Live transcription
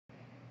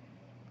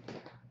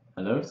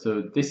Hello,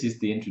 so this is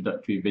the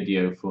introductory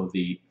video for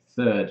the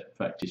third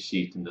practice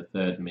sheet and the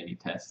third mini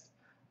test.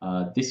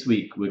 This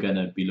week we're going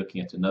to be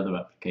looking at another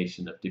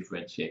application of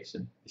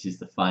differentiation. This is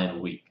the final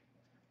week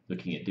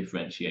looking at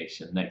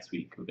differentiation. Next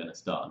week we're going to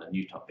start on a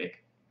new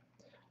topic.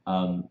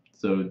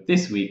 So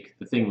this week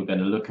the thing we're going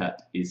to look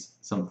at is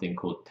something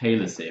called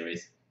Taylor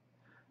series.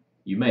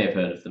 You may have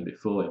heard of them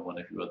before in one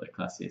of your other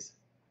classes.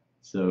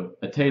 So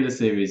a Taylor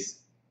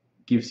series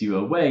gives you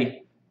a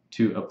way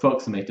to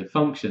approximate a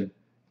function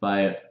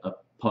by a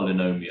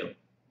polynomial.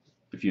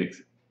 If you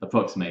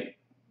approximate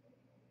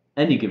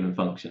any given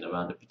function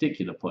around a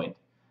particular point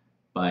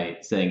by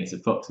saying it's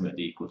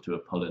approximately equal to a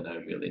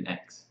polynomial in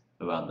x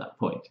around that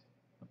point.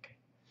 Okay.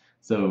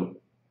 So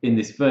in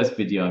this first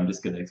video I'm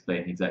just going to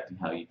explain exactly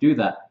how you do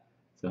that.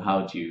 So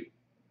how do you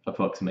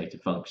approximate a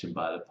function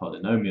by the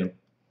polynomial?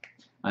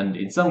 And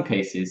in some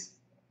cases,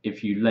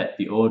 if you let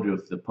the order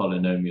of the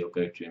polynomial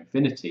go to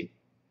infinity,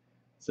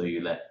 so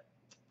you let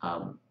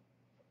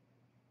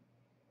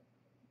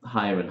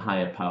higher and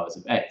higher powers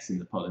of x in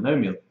the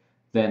polynomial,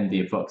 then the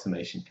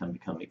approximation can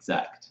become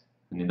exact.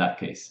 And in that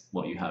case,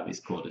 what you have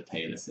is called a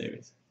Taylor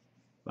series.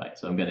 Right,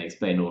 so I'm going to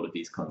explain all of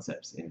these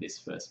concepts in this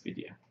first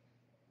video.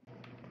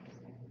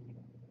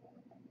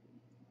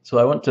 So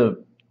I want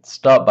to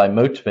start by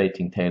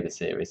motivating Taylor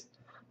series,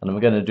 and I'm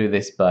going to do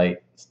this by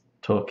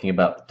talking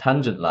about the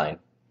tangent line,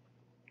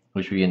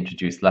 which we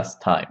introduced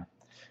last time.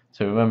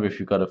 So remember, if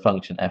you've got a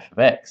function f of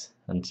x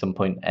and some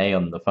point a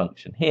on the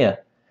function here,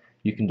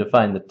 you can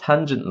define the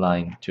tangent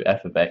line to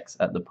f of x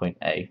at the point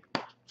a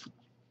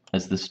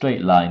as the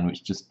straight line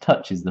which just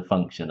touches the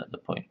function at the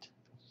point.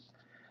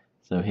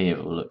 So here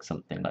it will look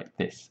something like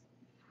this.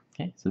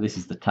 Okay, so this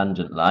is the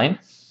tangent line,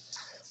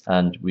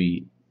 and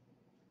we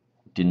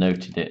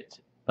denoted it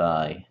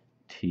by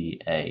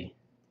ta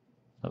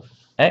of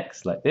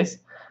x like this,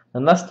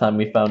 and last time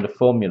we found a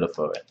formula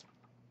for it.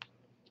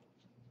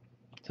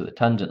 So the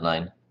tangent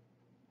line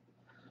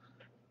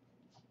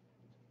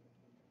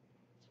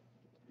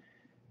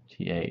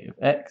ta of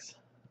x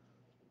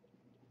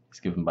is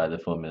given by the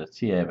formula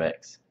ta of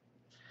x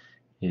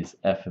is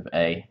f of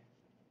a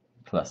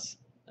plus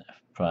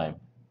f prime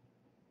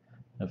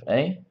of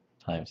a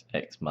times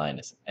x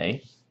minus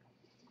a.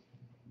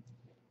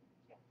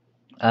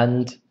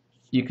 And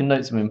you can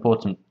note some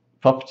important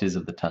properties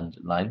of the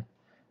tangent line.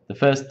 The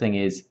first thing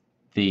is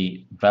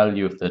the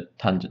value of the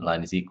tangent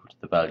line is equal to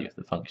the value of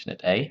the function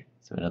at a.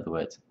 So in other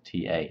words,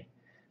 ta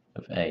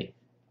of a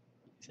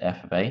is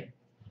f of a.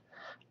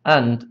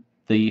 And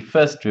the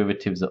first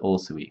derivatives are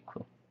also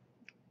equal.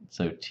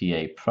 So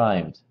ta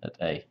primed at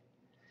a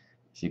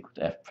is equal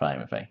to f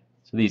prime of a.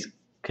 So these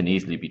can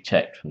easily be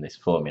checked from this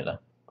formula.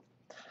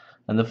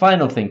 And the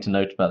final thing to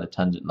note about the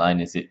tangent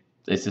line is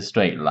it's a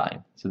straight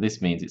line. So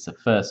this means it's a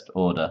first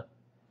order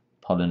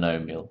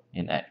polynomial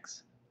in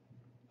x.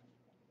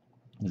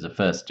 It's a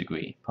first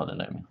degree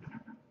polynomial.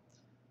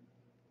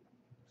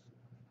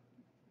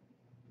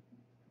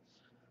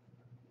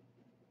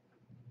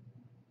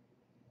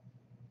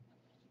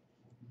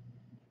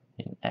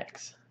 In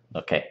x.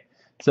 Okay,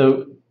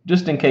 so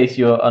just in case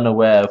you're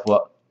unaware of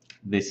what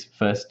this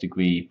first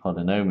degree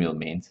polynomial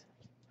means,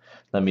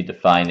 let me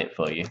define it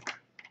for you.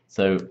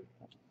 So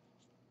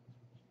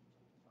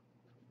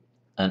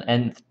an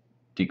nth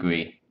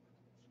degree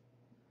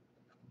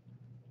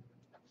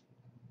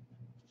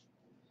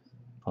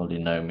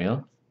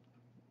polynomial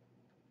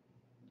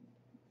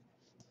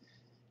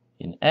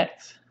in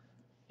x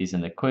is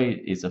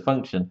a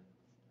function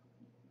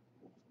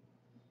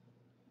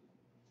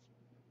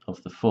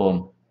of the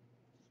form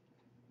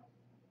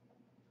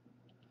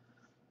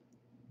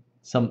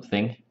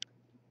something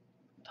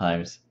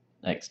times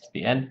x to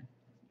the n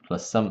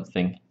plus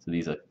something, so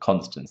these are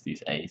constants,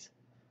 these a's,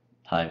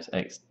 times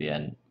x to the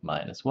n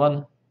minus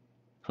 1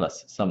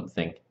 plus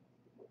something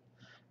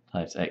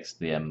times x to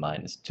the n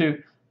minus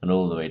 2, and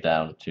all the way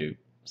down to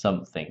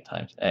something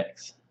times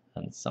x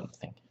and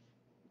something.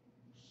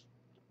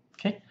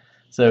 Okay,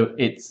 so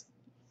it's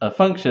a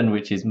function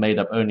which is made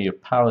up only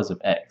of powers of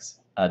x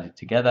added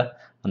together,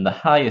 and the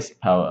highest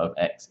power of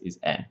x is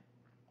n.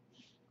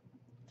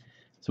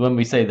 So when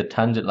we say the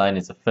tangent line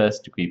is a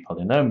first degree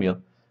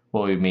polynomial,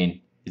 what we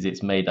mean is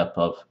it's made up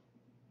of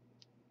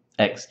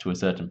x to a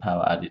certain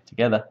power added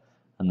together,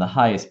 and the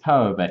highest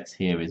power of x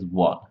here is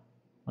 1,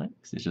 right?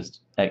 Because it's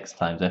just x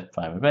times f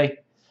prime of a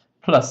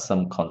plus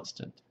some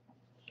constant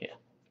here.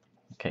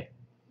 Okay.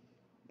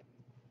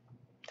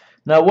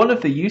 Now, one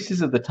of the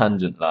uses of the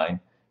tangent line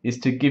is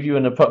to give you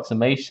an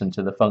approximation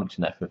to the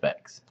function f of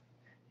x.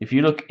 If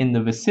you look in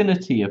the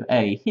vicinity of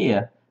a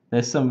here,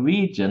 there's some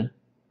region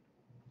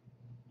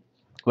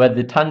where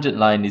the tangent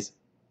line is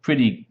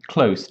pretty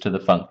close to the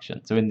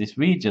function. So in this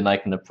region I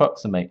can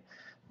approximate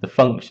the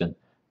function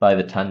by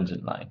the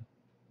tangent line.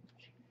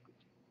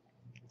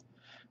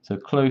 So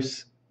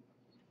close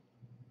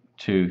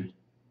to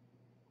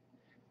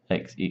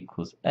x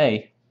equals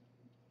a,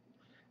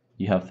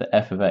 you have that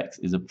f of x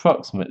is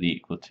approximately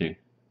equal to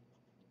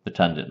the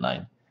tangent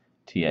line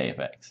ta of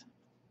x.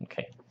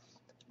 Okay,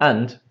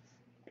 and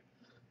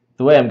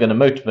the way I'm going to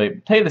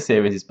motivate Taylor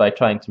series is by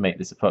trying to make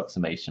this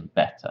approximation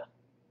better.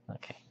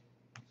 Okay.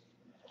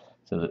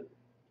 So the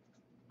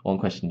one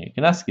question you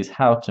can ask is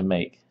how to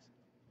make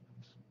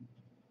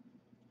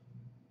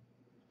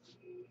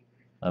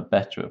a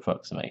better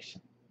approximation.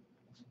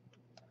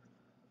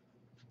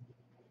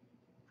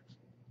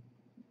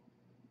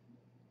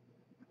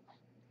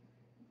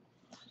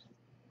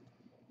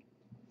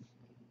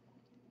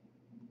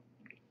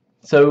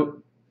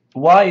 So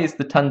why is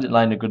the tangent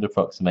line a good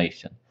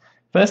approximation?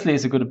 Firstly,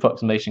 it's a good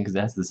approximation because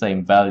it has the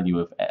same value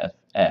of f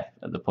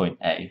at the point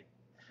A.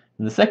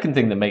 And the second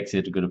thing that makes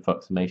it a good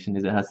approximation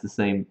is it has the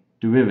same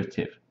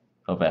derivative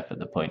of f at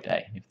the point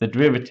A. If the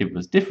derivative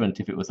was different,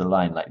 if it was a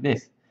line like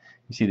this,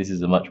 you see this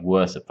is a much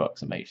worse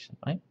approximation,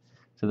 right?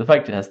 So the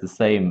fact it has the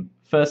same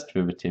first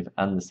derivative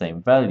and the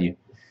same value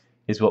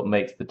is what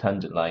makes the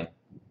tangent line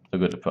a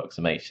good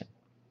approximation.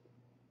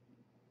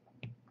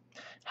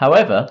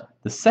 However,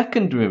 the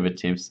second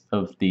derivatives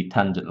of the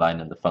tangent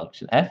line and the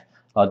function f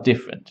are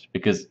different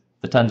because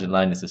the tangent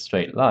line is a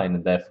straight line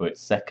and therefore its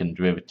second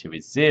derivative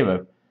is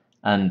 0,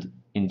 and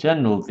in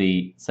general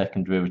the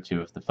second derivative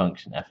of the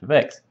function f of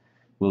x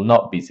will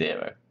not be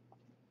 0.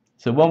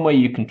 So one way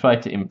you can try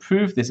to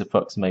improve this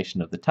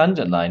approximation of the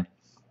tangent line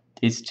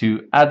is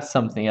to add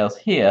something else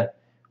here,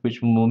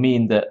 which will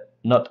mean that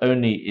not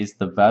only is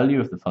the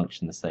value of the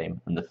function the same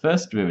and the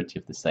first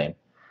derivative the same,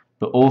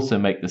 but also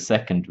make the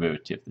second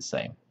derivative the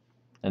same.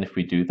 And if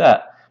we do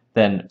that,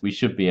 then we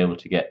should be able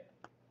to get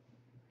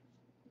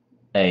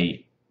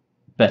a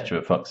better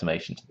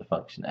approximation to the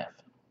function f.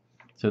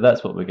 So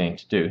that's what we're going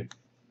to do.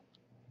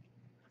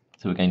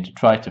 So we're going to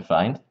try to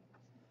find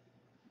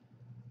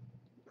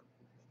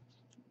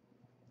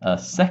a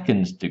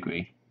second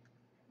degree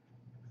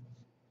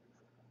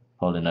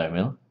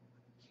polynomial.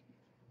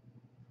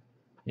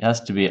 It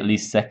has to be at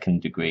least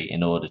second degree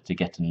in order to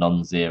get a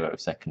non-zero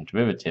second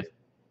derivative.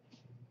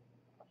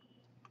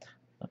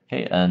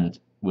 Okay, and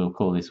we'll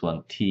call this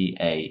one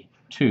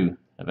ta2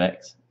 of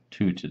x,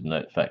 2 to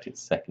denote the fact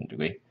it's second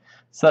degree,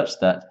 such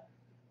that,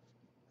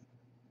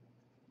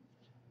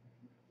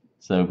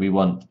 so we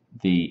want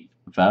the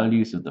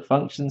values of the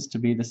functions to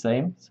be the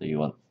same, so you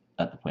want,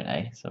 at the point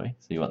A, sorry,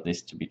 so you want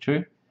this to be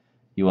true,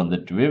 you want the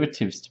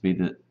derivatives to be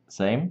the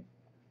same,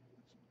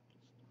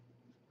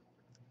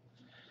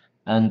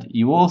 and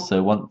you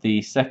also want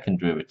the second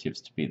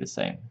derivatives to be the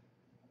same.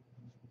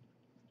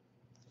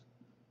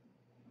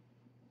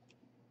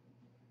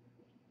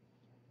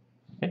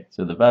 Okay,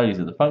 so the values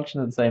of the function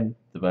are the same,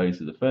 the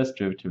values of the first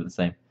derivative are the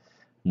same,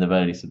 and the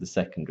values of the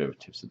second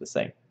derivatives are the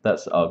same.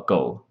 That's our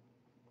goal.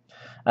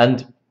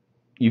 And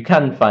you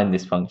can find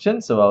this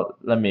function, so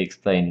let me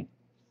explain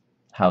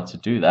how to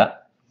do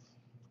that.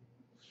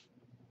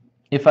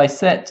 If I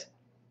set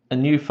a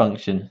new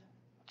function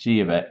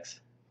g of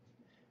x,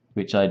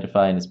 which I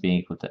define as being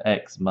equal to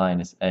x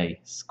minus a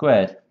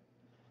squared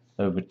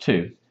over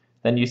 2,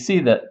 then you see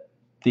that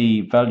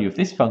the value of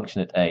this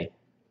function at a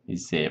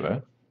is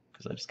 0,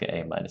 because I just get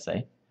a minus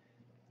a.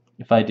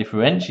 If I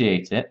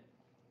differentiate it,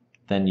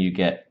 then you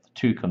get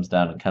 2 comes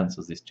down and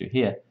cancels this 2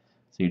 here,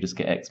 so you just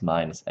get x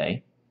minus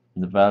a,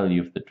 and the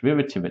value of the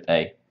derivative at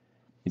a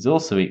is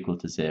also equal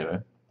to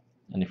 0,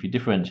 and if you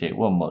differentiate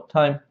one more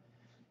time,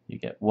 you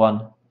get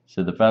 1,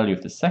 so the value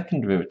of the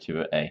second derivative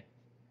at a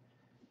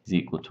is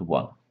equal to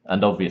 1,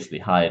 and obviously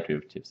higher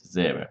derivatives are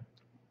 0.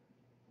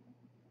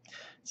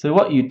 So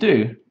what you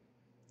do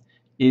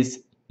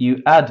is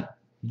you add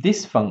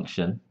this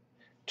function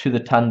to the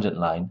tangent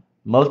line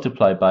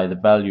multiplied by the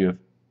value of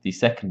the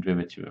second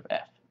derivative of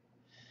f.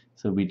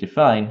 So we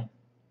define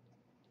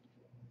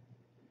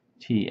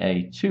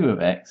ta2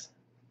 of x,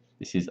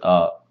 this is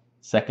our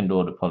second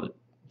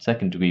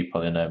degree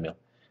polynomial,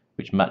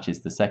 which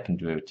matches the second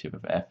derivative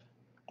of f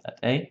at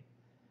a.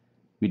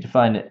 We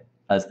define it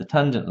as the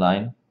tangent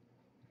line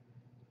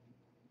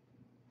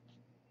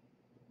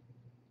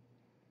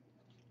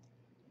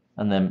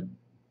and then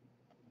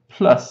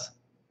plus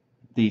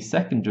the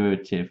second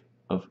derivative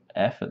of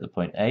f at the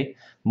point a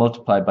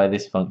multiplied by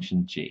this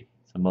function g,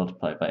 so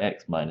multiplied by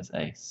x minus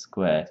a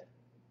squared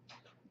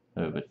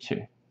over 2.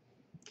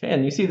 Okay,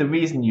 and you see the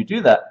reason you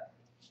do that.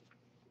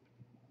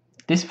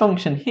 This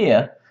function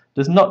here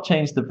does not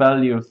change the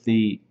value of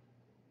the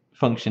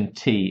function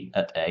t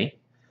at a,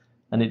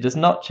 and it does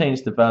not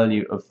change the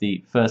value of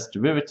the first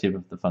derivative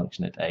of the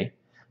function at a,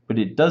 but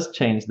it does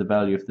change the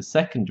value of the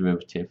second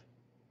derivative.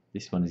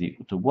 This one is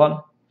equal to 1,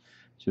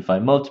 so if I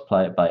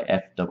multiply it by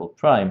f double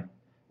prime,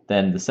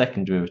 then the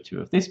second derivative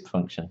of this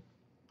function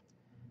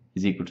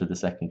is equal to the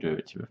second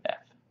derivative of f.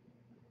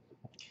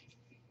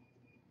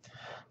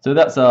 So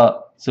that's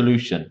our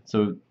solution.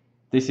 So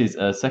this is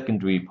a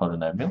secondary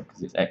polynomial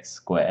because it's x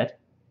squared,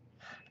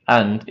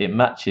 and it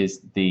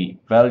matches the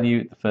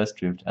value, the first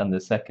derivative, and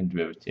the second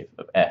derivative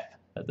of f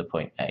at the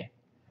point a.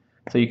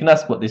 So you can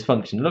ask what this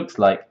function looks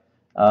like.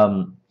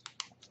 So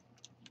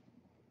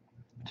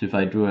if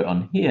I draw it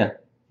on here,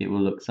 it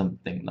will look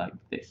something like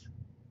this.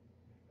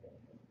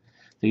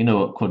 So you know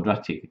what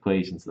quadratic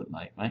equations look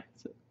like, right?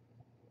 So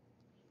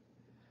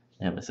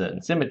they have a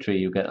certain symmetry,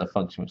 you get a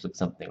function which looks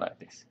something like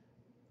this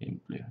in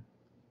blue.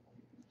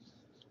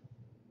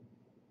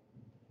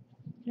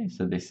 Okay,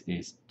 so this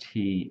is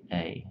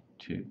ta2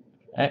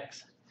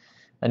 x.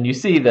 And you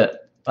see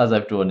that, as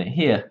I've drawn it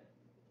here,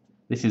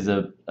 this is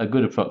a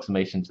good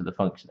approximation to the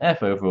function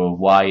f over a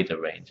wider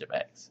range of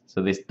x.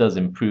 So this does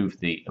improve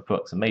the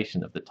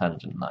approximation of the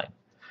tangent line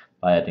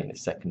by adding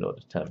this second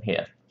order term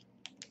here.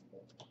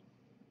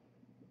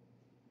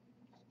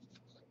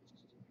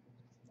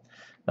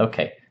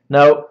 Okay,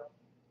 now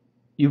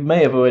you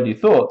may have already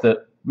thought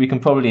that we can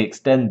probably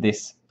extend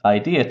this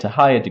idea to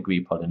higher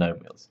degree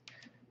polynomials.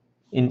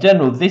 In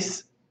general,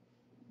 this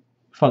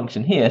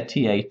function here,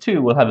 ta2,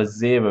 will have a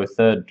 0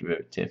 third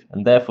derivative,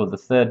 and therefore the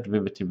third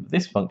derivative of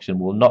this function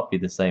will not be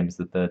the same as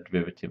the third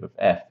derivative of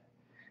f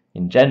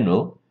in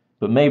general,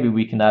 but maybe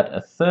we can add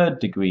a third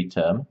degree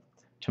term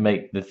to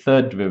make the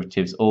third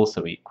derivatives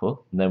also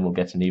equal, and then we'll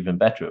get an even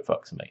better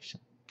approximation.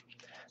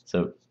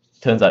 So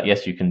it turns out,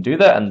 yes, you can do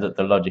that, and that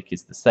the logic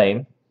is the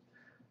same.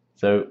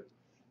 So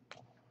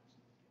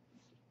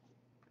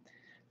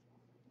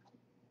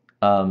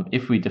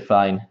if we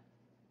define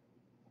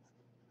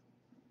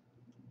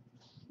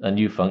a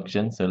new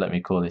function, so let me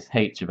call this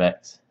h of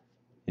x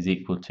is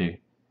equal to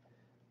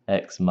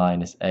x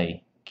minus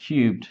a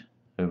cubed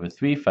over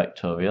 3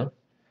 factorial.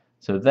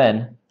 So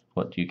then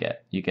what do you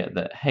get? You get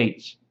that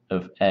h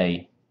of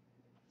a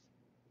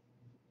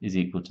is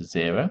equal to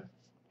 0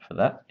 for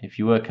that. If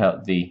you work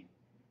out the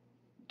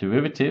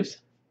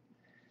derivatives,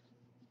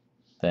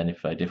 then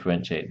if I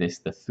differentiate this,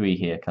 the 3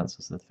 here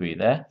cancels the 3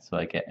 there, so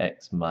I get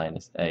x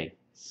minus a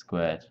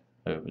squared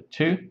over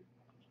 2.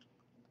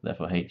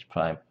 Therefore h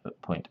prime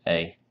at point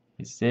A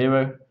is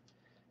 0.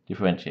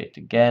 Differentiate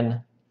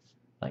again,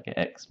 I get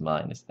x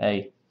minus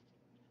a.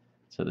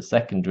 So the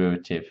second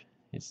derivative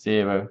is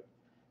 0.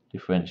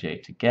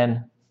 Differentiate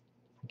again,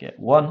 I get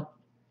 1.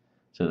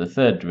 So the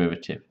third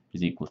derivative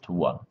is equal to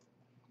 1.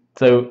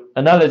 So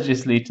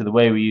analogously to the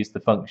way we use the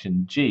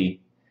function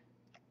g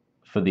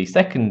for the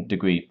second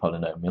degree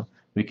polynomial,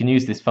 we can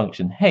use this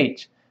function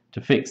h to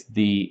fix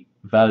the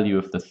value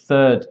of the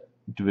third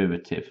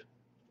derivative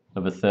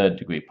of a third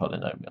degree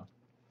polynomial.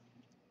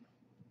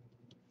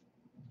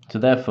 So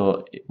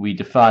therefore we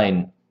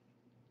define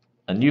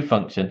a new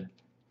function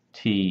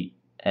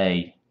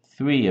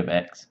ta3 of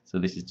x, so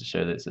this is to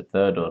show that it's a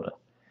third order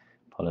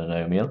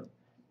polynomial,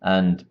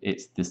 and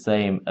it's the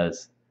same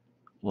as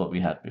what we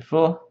had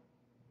before.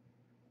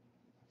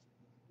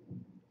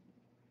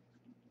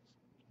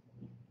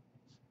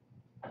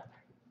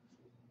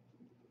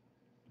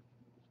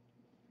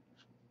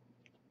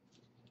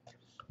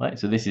 Right,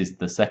 so this is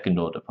the second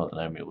order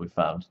polynomial we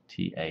found,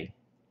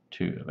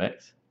 ta2 of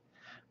x.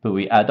 But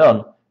we add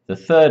on the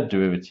third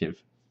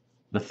derivative,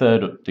 the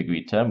third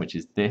degree term, which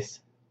is this,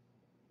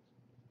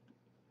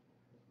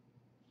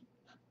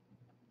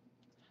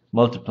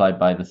 multiplied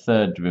by the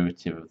third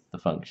derivative of the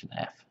function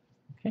f.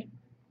 Okay.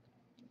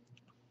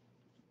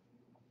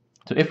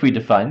 So if we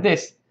define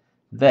this,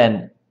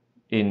 then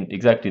in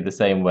exactly the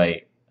same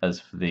way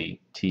as for the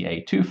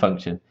ta2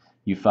 function,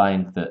 you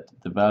find that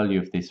the value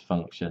of this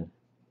function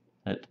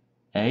at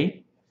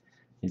a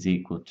is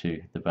equal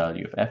to the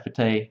value of f at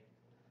a.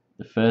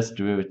 The first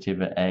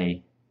derivative at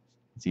a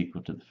is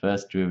equal to the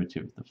first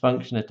derivative of the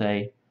function at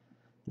a.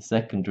 The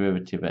second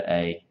derivative at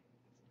a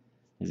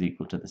is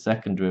equal to the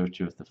second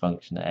derivative of the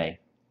function at a.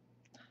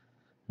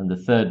 And the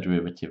third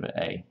derivative at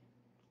a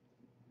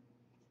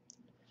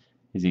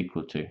is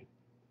equal to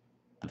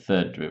the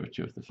third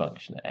derivative of the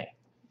function at a.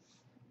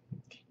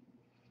 Okay.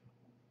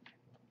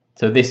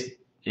 So this,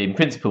 in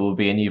principle, will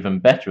be an even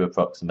better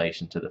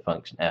approximation to the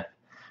function f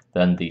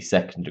than the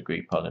second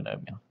degree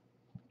polynomial.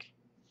 Okay.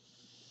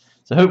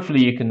 So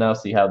hopefully you can now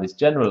see how this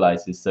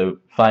generalizes. So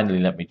finally,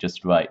 let me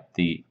just write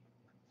the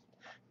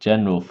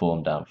general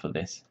form down for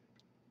this.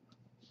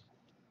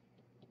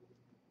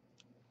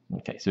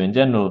 Okay, so in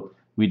general,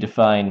 we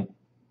define,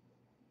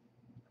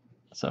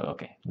 so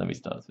okay, let me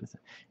start with this.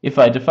 If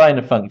I define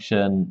a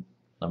function,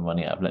 I'm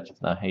running out of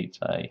lectures now, hi,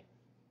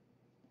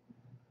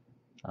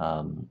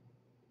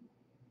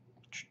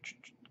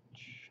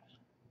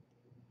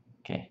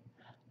 okay,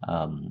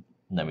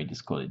 let me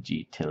just call it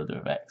g tilde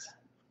of x,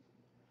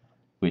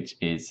 which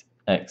is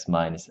x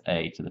minus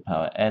a to the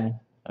power n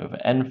over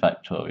n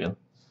factorial.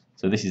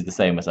 So this is the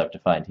same as I've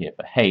defined here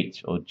for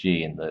h or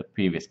g in the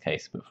previous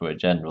case, but for a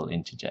general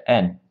integer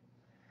n.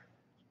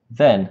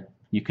 Then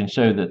you can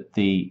show that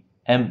the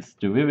nth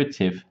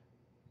derivative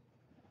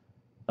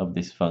of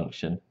this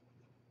function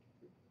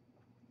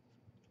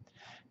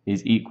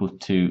is equal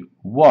to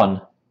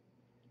 1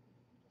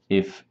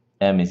 if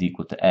m is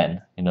equal to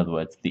n. In other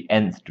words, the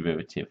nth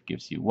derivative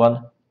gives you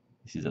 1.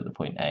 This is at the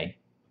point A.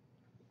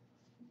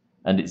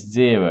 And it's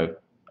 0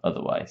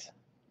 otherwise.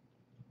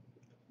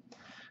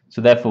 So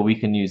therefore we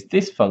can use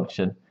this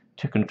function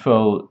to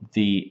control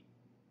the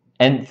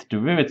nth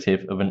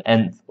derivative of an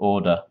nth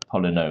order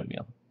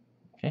polynomial.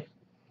 Okay?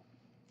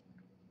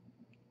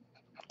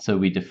 So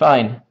we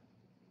define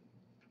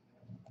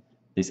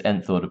this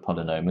nth order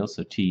polynomial,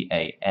 so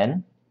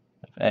tan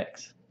of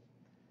x,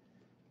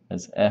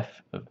 as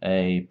f of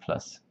a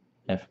plus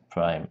f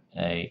prime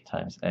a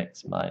times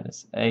x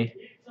minus a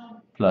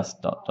plus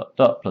dot dot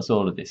dot plus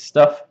all of this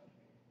stuff.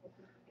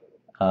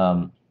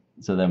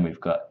 So then we've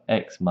got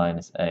x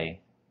minus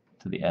a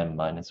to the m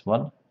minus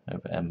 1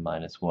 over m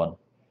minus 1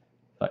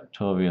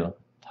 factorial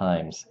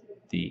times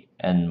the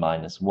n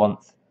minus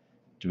 1th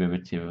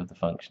derivative of the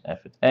function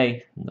f at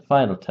a, and the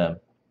final term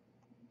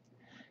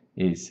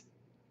is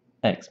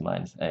x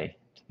minus a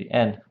to the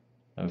n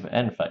over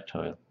n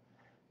factorial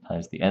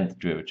times the nth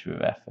derivative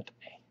of f at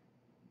a.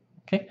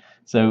 Okay,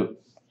 so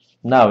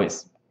now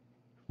it's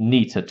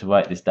neater to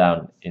write this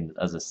down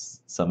as a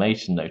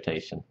summation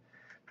notation.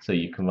 So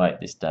you can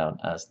write this down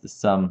as the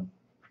sum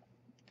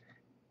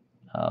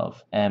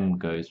of m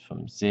goes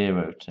from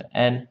 0 to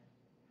n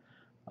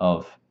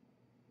of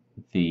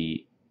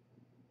the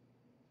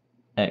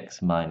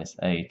x minus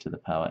a to the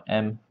power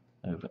m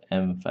over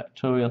m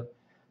factorial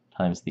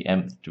times the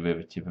nth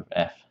derivative of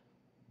f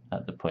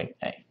at the point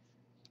a.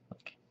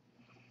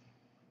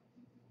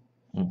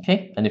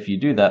 Okay, and if you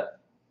do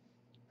that,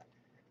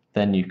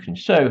 then you can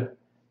show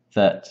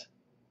that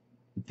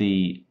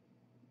the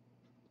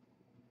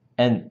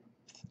nth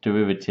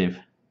derivative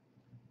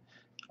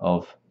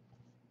of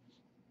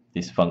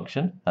this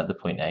function at the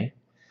point a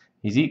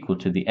is equal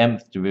to the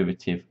nth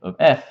derivative of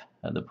f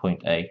at the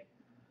point a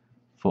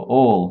for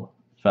all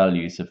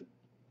values of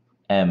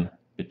m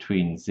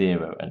between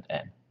 0 and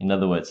n. In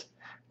other words,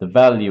 the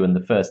value and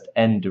the first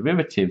n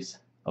derivatives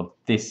of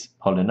this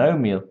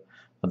polynomial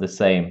are the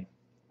same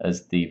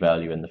as the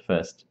value and the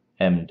first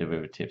m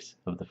derivatives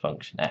of the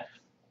function f.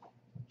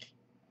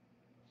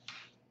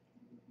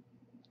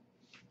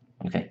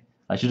 Okay,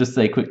 I should just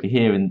say quickly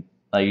here, and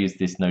I use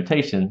this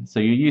notation, so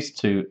you're used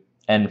to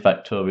n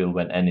factorial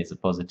when n is a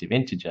positive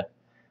integer,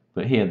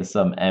 but here the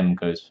sum m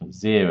goes from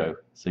 0,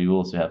 so you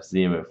also have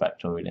 0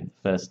 factorial in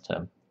the first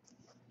term.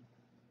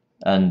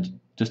 And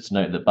just to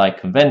note that by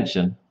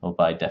convention, or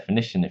by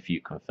definition if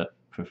you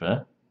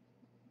prefer,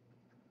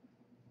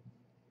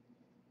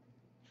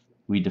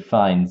 we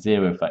define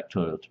 0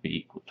 factorial to be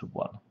equal to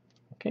 1.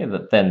 Okay,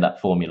 then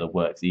that formula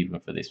works even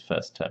for this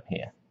first term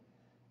here.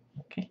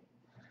 Okay,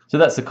 so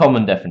that's a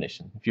common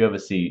definition. If you ever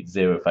see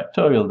 0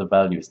 factorial, the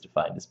value is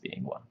defined as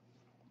being 1.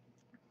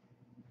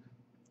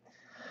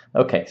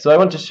 Okay, so I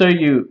want to show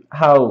you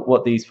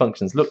what these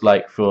functions look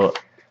like for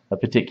a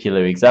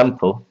particular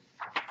example,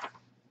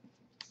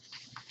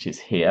 which is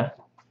here.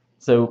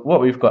 So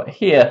what we've got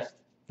here,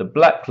 the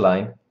black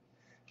line,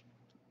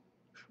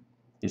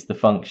 is the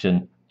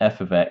function f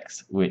of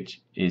x,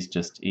 which is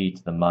just e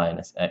to the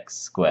minus x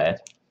squared.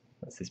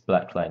 That's this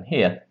black line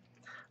here.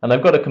 And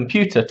I've got a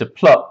computer to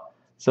plot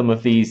some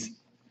of these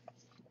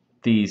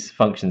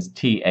functions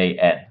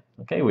tan,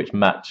 okay, which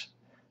match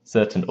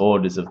certain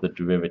orders of the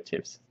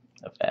derivatives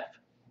of f.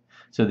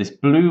 So this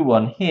blue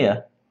one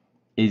here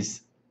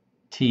is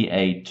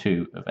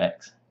ta2 of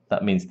x.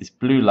 That means this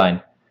blue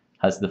line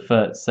has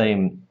the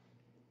same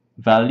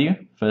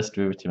value, first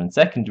derivative and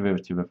second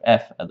derivative of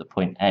f at the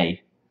point a.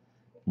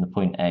 And the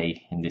point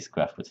A in this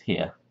graph was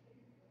here.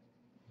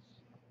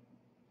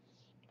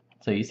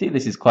 So you see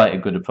this is quite a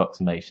good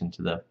approximation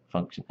to the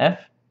function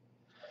f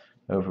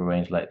over a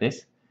range like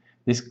this.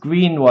 This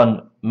green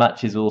one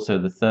matches also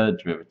the third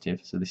derivative,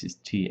 so this is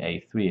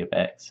ta3 of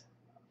x.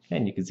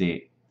 And you can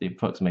see the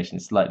approximation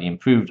is slightly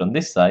improved on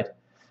this side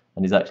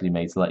and is actually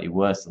made slightly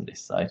worse on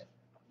this side.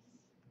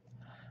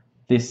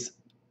 This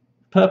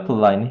purple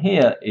line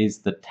here is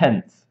the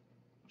 10th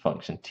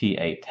function,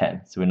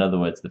 ta10. So in other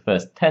words, the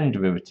first 10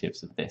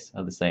 derivatives of this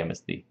are the same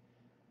as the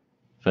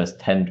first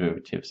 10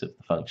 derivatives of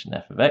the function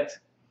f of x.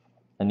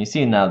 And you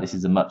see now this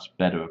is a much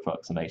better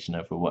approximation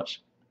over a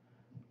much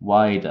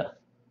wider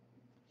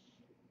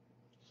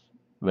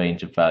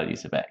range of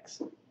values of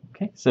x.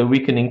 Okay, so we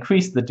can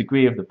increase the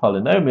degree of the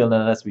polynomial,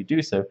 and as we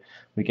do so,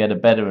 we get a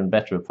better and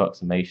better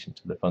approximation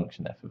to the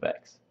function f of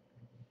x.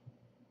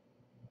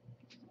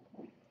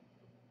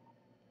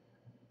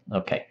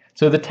 Okay,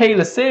 so the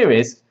Taylor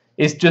series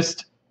is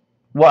just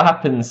what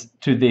happens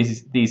to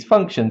these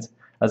functions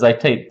as I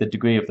take the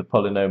degree of the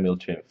polynomial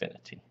to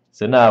infinity.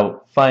 So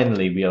now,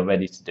 finally, we are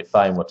ready to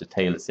define what a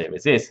Taylor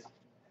series is.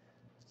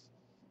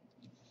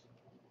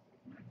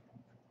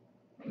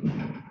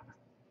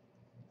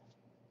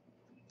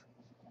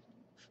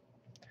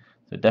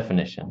 So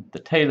definition, the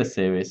Taylor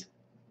series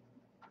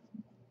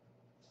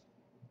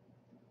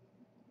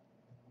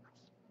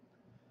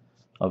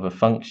of a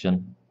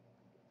function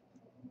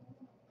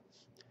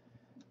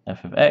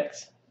f of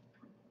x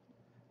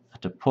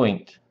at a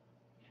point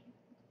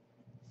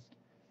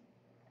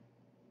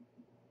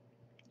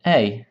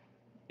a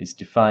is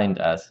defined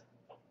as,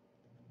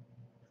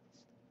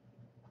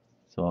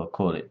 so I'll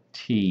call it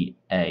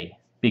ta,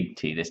 big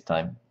T this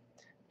time,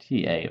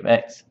 ta of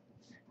x.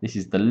 This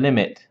is the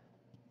limit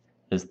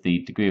as the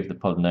degree of the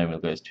polynomial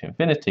goes to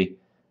infinity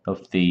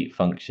of the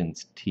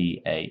functions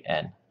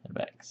tan of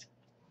x.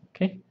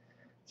 Okay,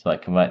 so I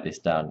can write this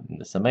down in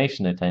the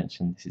summation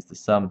notation. This is the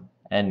sum,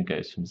 n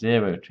goes from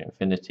 0 to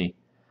infinity,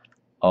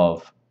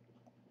 of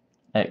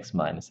x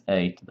minus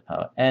a to the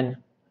power n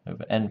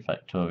over n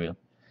factorial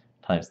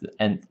times the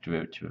nth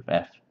derivative of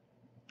f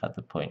at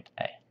the point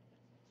a.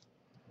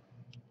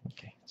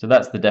 Okay, so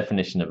that's the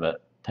definition of a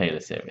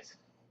Taylor series.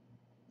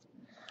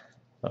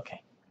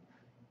 Okay,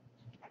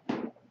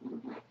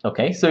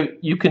 Okay, so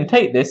you can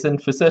take this,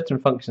 and for certain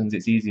functions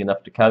it's easy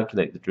enough to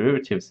calculate the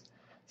derivatives,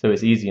 so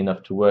it's easy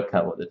enough to work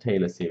out what the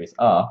Taylor series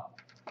are.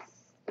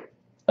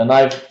 And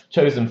I've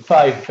chosen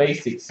 5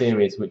 basic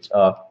series which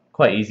are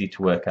quite easy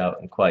to work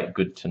out and quite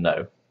good to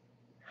know.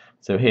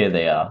 So here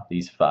they are,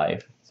 these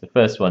 5. So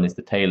first one is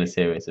the Taylor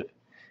series of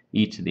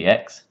e to the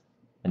x,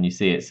 and you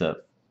see it's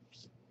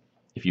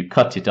if you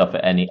cut it off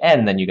at any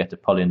n, then you get a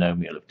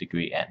polynomial of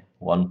degree n.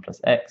 1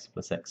 plus x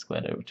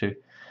squared over 2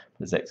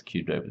 plus x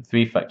cubed over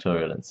 3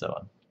 factorial, and so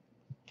on.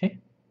 Okay.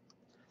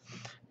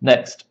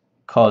 Next,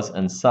 cos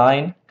and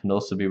sine can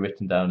also be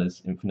written down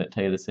as infinite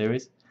Taylor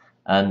series,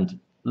 and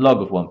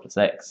log of 1 plus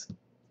x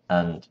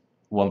and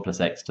 1 plus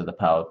x to the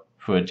power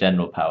for a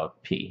general power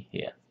p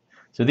here.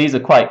 So these are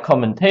quite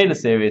common Taylor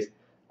series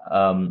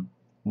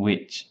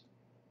which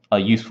are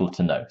useful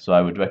to know. So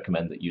I would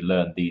recommend that you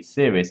learn these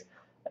series.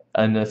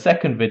 In the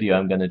second video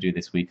I'm going to do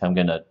this week, I'm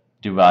going to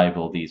derive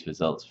all these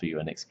results for you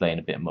and explain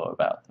a bit more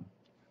about them.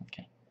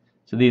 Okay.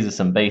 So these are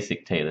some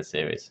basic Taylor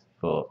series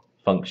for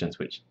functions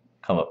which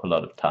come up a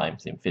lot of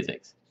times in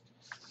physics.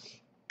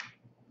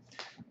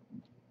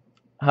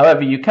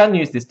 However, you can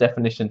use this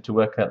definition to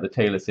work out the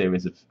Taylor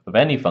series of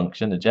any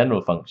function, a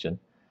general function.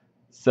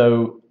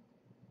 So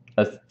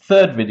a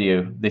third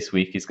video this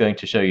week is going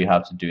to show you how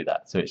to do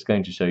that. So it's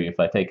going to show you, if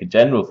I take a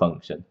general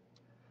function,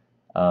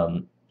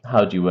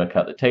 how do you work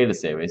out the Taylor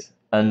series?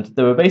 And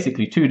there are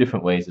basically 2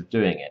 different ways of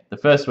doing it. The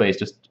first way is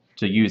just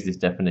to use this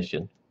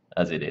definition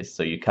as it is.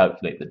 So you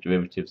calculate the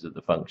derivatives of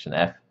the function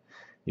f,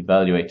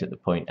 evaluate at the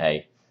point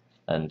A,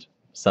 and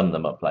sum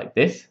them up like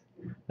this.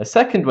 The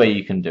second way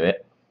you can do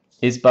it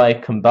is by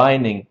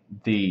combining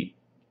the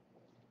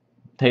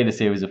Taylor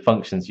series of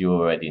functions you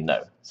already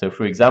know. So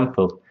for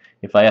example,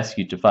 if I ask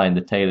you to find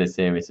the Taylor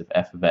series of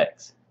f of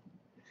x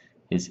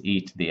is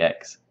e to the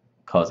x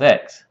cos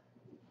x,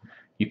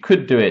 you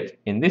could do it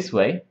in this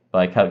way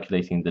by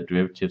calculating the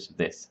derivatives of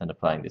this and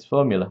applying this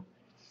formula,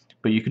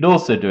 but you could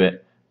also do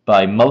it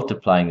by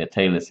multiplying the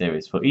Taylor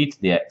series for e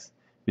to the x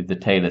with the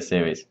Taylor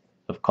series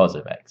of cos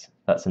of x.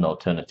 That's an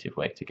alternative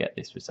way to get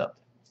this result.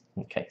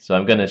 Okay, so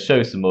I'm going to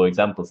show some more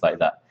examples like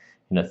that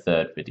in a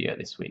third video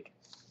this week.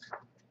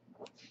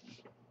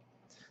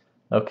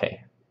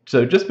 Okay,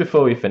 so just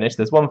before we finish,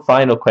 there's one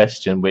final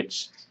question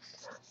which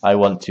I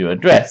want to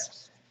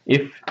address.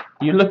 If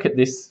you look at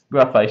this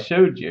graph I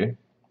showed you,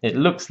 it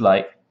looks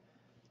like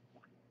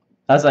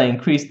as I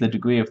increase the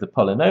degree of the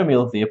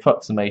polynomial, the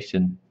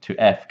approximation to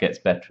f gets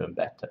better and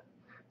better.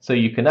 So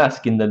you can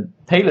ask, in the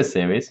Taylor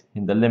series,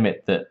 in the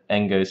limit that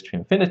n goes to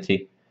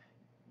infinity,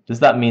 does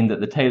that mean that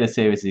the Taylor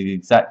series is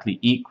exactly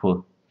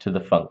equal to the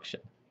function?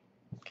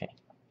 Okay.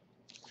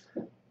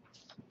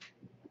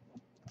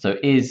 So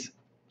is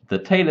the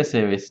Taylor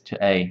series to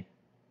a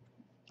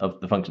of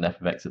the function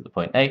f of x at the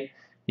point A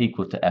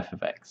equal to f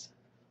of x?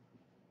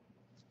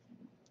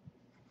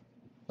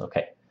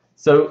 Okay,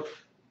 so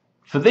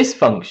for this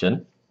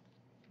function,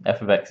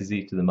 f of x is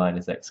e to the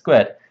minus x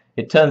squared,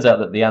 it turns out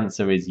that the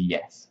answer is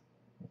yes.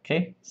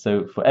 Okay,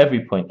 so for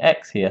every point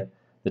x here,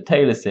 the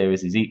Taylor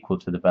series is equal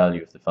to the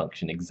value of the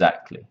function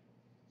exactly.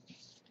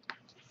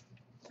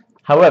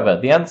 However,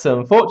 the answer,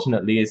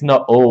 unfortunately, is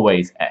not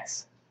always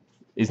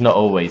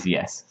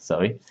yes,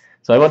 sorry.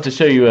 So I want to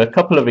show you a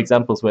couple of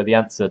examples where the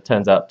answer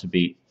turns out to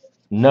be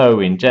no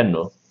in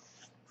general.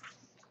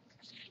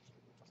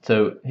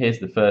 So here's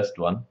the first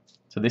one.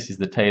 So this is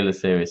the Taylor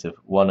series of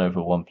 1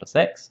 over 1 plus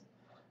x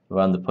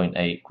around the point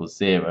A equals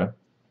 0.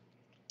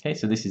 Okay,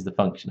 so this is the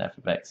function f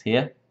of x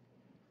here.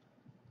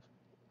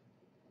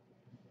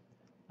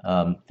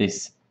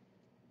 This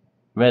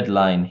red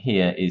line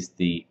here is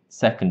the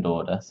second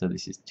order, so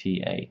this is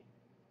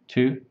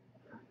ta2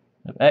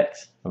 of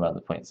x around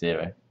the point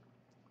 0.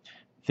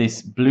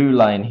 This blue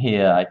line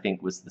here, I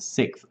think, was the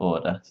 6th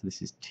order, so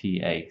this is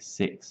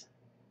ta6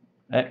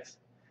 x.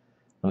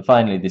 And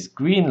finally, this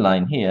green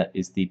line here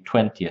is the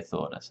 20th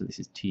order, so this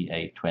is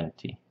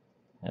ta20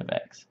 of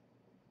x.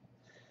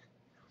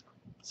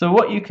 So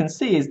what you can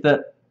see is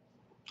that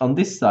on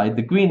this side,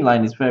 the green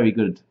line is very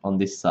good on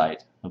this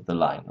side of the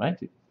line,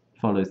 right? It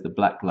follows the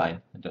black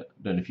line. I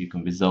don't know if you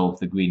can resolve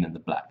the green and the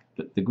black,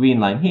 but the green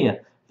line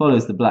here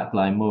follows the black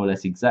line more or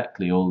less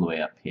exactly all the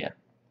way up here.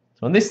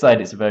 So on this side,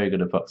 it's a very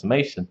good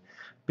approximation,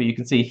 but you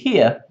can see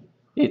here,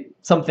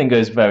 something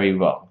goes very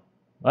wrong,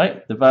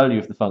 right? The value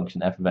of the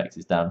function f of x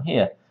is down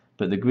here,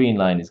 but the green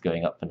line is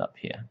going up and up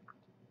here.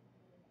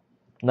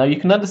 Now you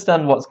can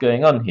understand what's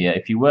going on here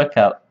if you work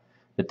out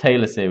the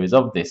Taylor series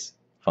of this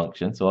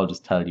function, so I'll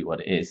just tell you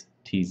what it is,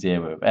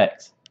 t0 of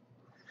x.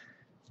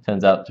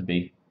 Turns out to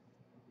be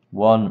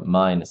 1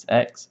 minus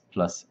x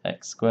plus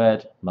x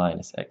squared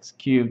minus x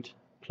cubed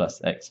plus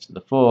x to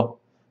the 4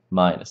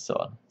 minus so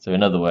on. So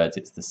in other words,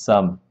 it's the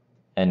sum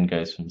n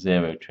goes from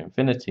 0 to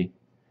infinity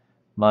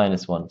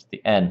minus 1 to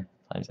the n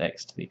times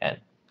x to the n.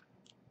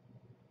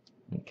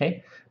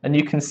 Okay, and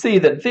you can see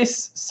that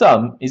this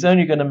sum is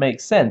only going to make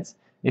sense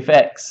if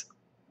x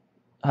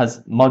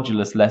has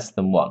modulus less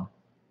than 1.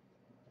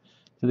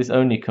 So this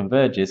only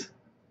converges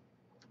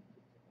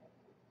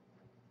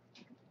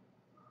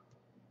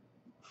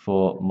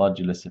for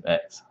modulus of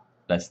x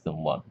less than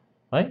 1,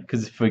 right?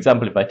 Because, for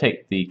example, if I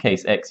take the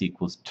case x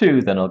equals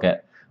 2, then I'll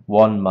get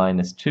 1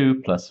 minus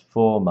 2 plus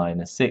 4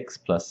 minus 6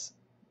 plus,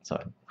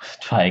 sorry,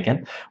 try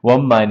again,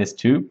 1 minus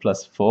 2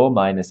 plus 4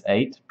 minus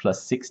 8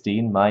 plus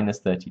 16 minus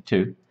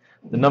 32.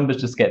 The numbers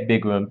just get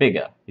bigger and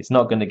bigger. It's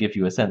not going to give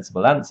you a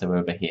sensible answer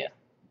over here.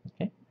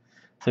 Okay?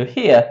 So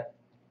here,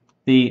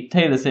 the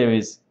Taylor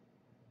series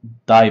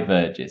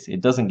diverges.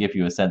 It doesn't give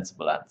you a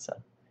sensible answer.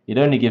 It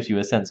only gives you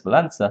a sensible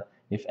answer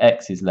if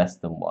x is less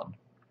than 1.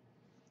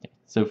 Okay.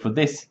 So for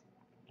this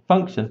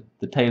function,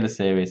 the Taylor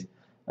series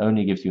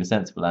only gives you a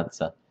sensible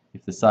answer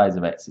if the size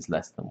of x is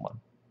less than 1.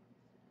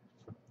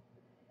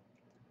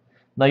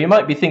 Now you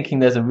might be thinking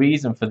there's a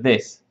reason for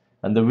this,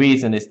 and the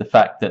reason is the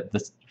fact that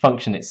the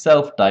function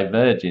itself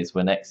diverges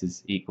when x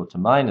is equal to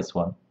minus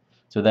 1,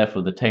 so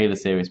therefore the Taylor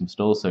series must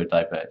also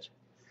diverge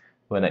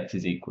when x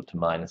is equal to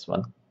minus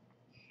 1.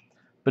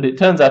 But it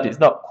turns out it's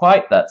not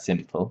quite that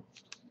simple,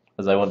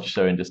 as I want to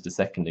show in just a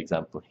second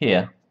example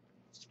here.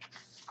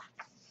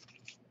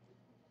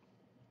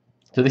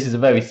 So this is a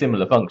very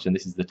similar function.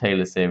 This is the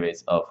Taylor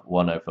series of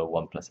 1 over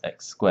 1 plus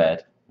x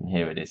squared, and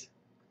here it is.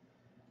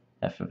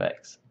 F of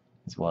x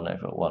is 1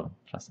 over 1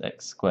 plus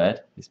x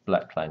squared, this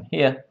black line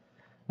here.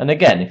 And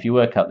again, if you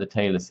work out the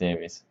Taylor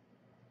series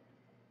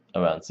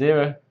around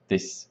 0,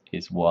 this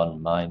is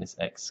 1 minus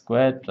x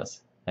squared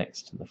plus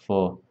x to the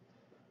 4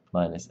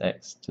 minus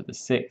x to the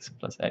 6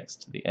 plus x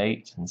to the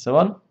 8, and so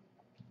on.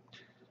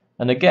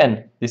 And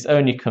again, this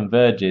only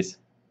converges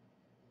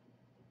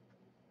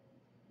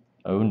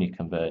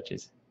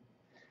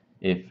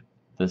if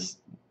the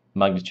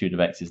magnitude of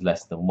x is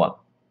less than 1.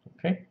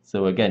 Okay,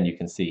 so again you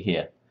can see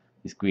here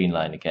this green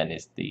line again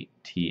is the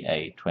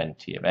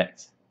TA20 of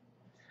x,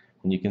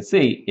 and you can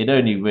see it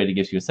only really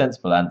gives you a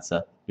sensible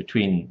answer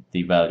between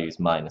the values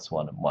minus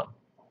 1 and 1.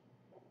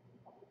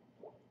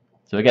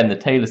 So again, the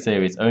Taylor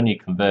series only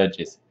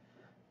converges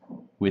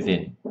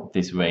within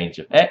this range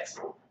of x,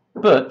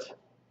 but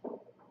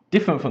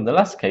different from the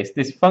last case,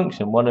 this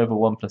function 1 over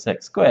 1 plus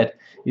x squared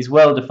is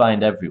well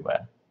defined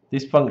everywhere.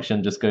 This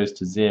function just goes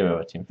to 0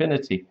 at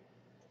infinity.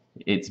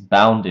 It's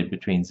bounded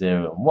between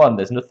 0 and 1.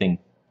 There's nothing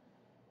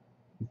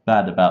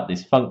bad about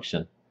this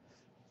function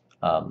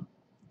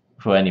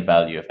for any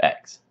value of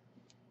x.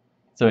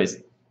 So it's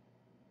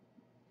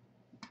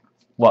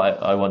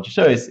what I want to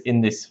show is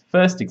in this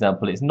first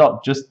example, it's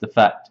not just the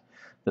fact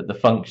that the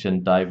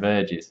function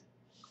diverges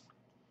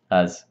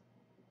as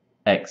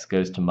x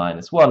goes to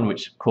minus 1,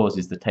 which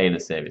causes the Taylor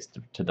series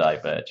to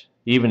diverge.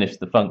 Even if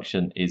the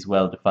function is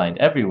well defined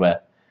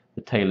everywhere,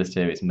 the Taylor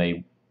series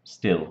may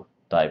still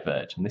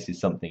diverge, and this is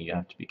something you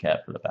have to be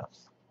careful about.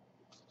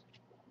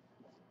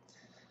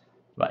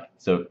 Right,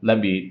 so let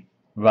me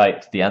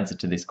write the answer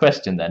to this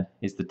question then.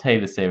 Is the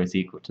Taylor series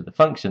equal to the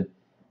function?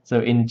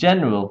 So in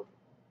general,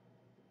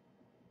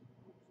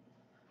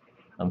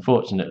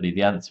 unfortunately,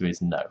 the answer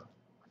is no.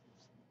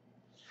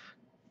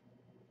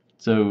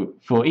 So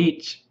for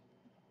each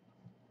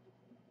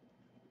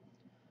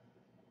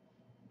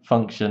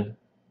function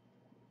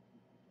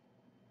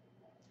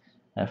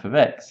f of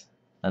x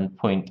and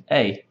point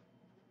A,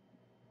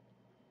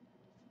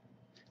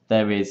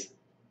 there is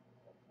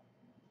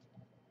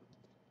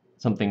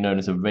something known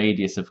as a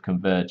radius of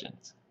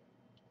convergence.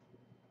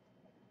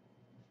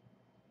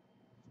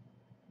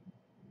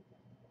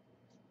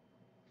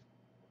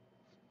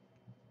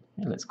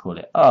 Let's call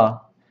it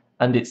R,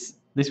 and this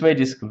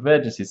radius of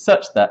convergence is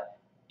such that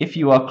if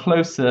you are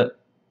closer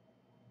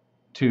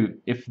to,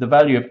 if the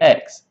value of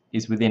x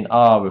is within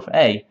R of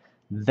A,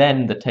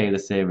 then the Taylor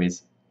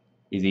series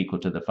is equal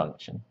to the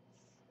function.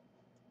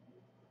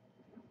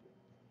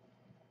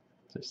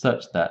 So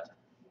such that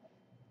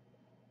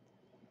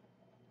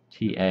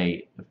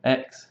TA of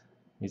x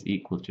is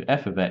equal to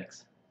f of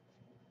x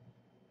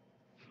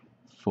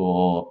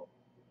for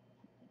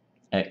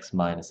x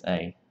minus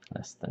a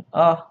less than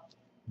R,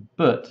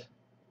 but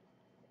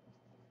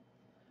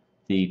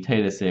the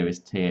Taylor series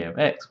TA of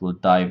x will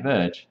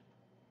diverge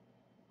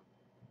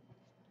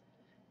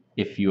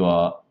if you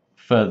are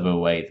further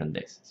away than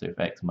this, so if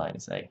x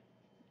minus a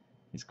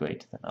is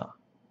greater than R.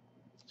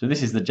 So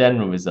this is the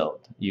general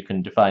result. You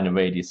can define a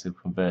radius of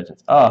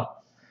convergence R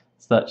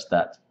such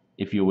that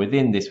if you're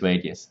within this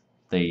radius,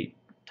 the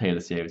Taylor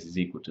series is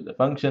equal to the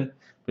function,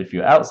 but if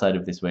you're outside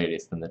of this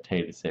radius, then the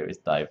Taylor series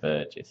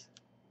diverges.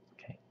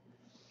 Okay.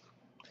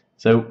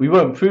 So we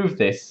won't prove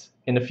this.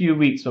 In a few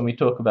weeks when we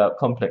talk about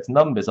complex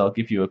numbers, I'll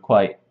give you a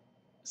quite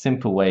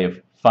simple way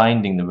of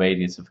finding the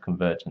radius of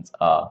convergence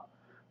R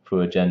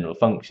for a general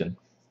function.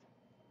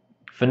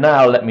 For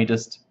now, let me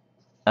just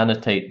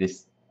annotate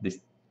this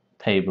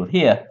table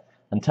here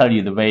and tell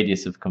you the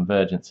radius of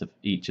convergence of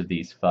each of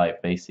these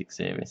 5 basic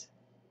series.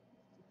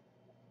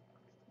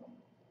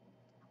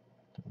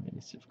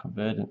 Radius of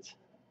convergence.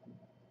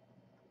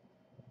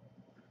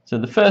 So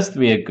the first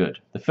 3 are good.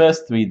 The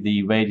first 3,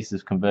 the radius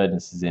of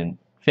convergence is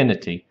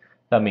infinity.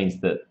 That means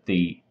that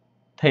the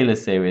Taylor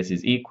series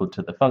is equal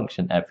to the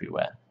function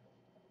everywhere.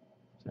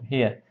 So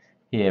here,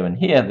 here, and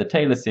here, the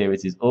Taylor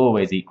series is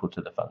always equal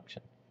to the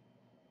function.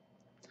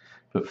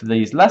 But for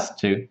these last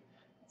 2,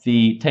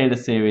 the Taylor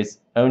series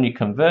only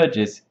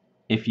converges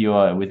if you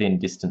are within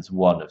distance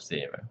 1 of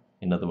 0.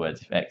 In other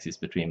words, if x is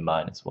between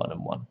 -1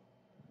 and 1.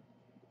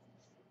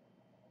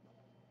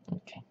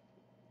 Okay,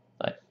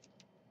 right.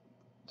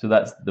 So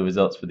that's the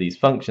results for these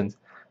functions.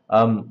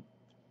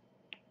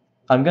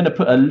 I'm going to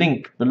put a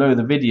link below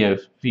the video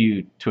for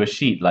you to a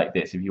sheet like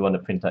this if you want to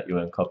print out your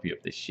own copy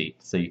of this sheet.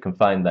 So you can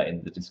find that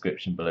in the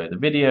description below the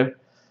video.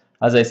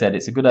 As I said,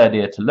 it's a good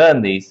idea to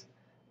learn these,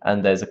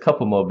 and there's a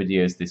couple more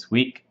videos this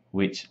week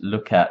which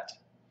look at,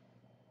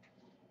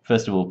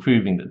 first of all,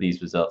 proving that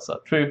these results are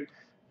true,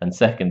 and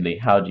secondly,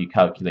 how do you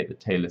calculate the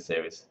Taylor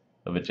series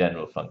of a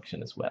general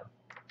function as well.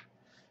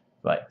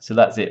 Right, so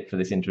that's it for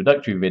this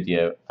introductory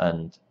video,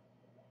 and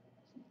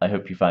I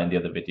hope you find the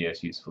other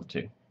videos useful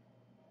too.